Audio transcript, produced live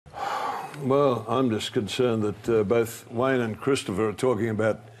Well, I'm just concerned that both Wayne and Christopher are talking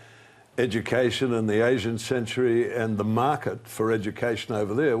about education and the Asian century and the market for education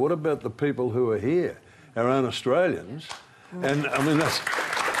over there. What about the people who are here, our own Australians? And I mean,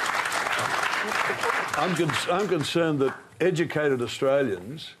 I'm concerned that educated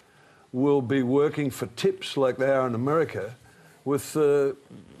Australians will be working for tips like they are in America with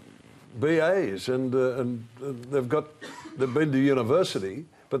BAs, and they've been to university,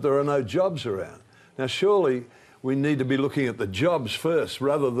 but there are no jobs around. Now, surely we need to be looking at the jobs first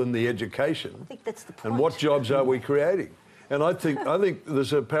rather than the education. I think that's the point. And what jobs are we creating? And I think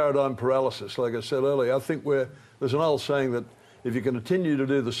there's a paradigm paralysis, like I said earlier. I think there's an old saying that if you continue to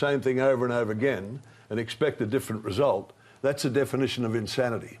do the same thing over and over again and expect a different result, that's a definition of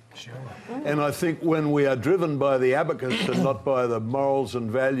insanity. Sure. And I think when we are driven by the abacus and not by the morals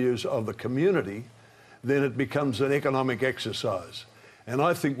and values of the community, then it becomes an economic exercise. And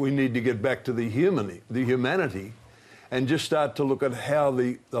I think we need to get back to the humanity and just start to look at how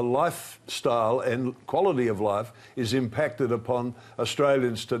the lifestyle and quality of life is impacted upon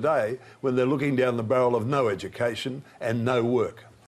Australians today when they're looking down the barrel of no education and no work.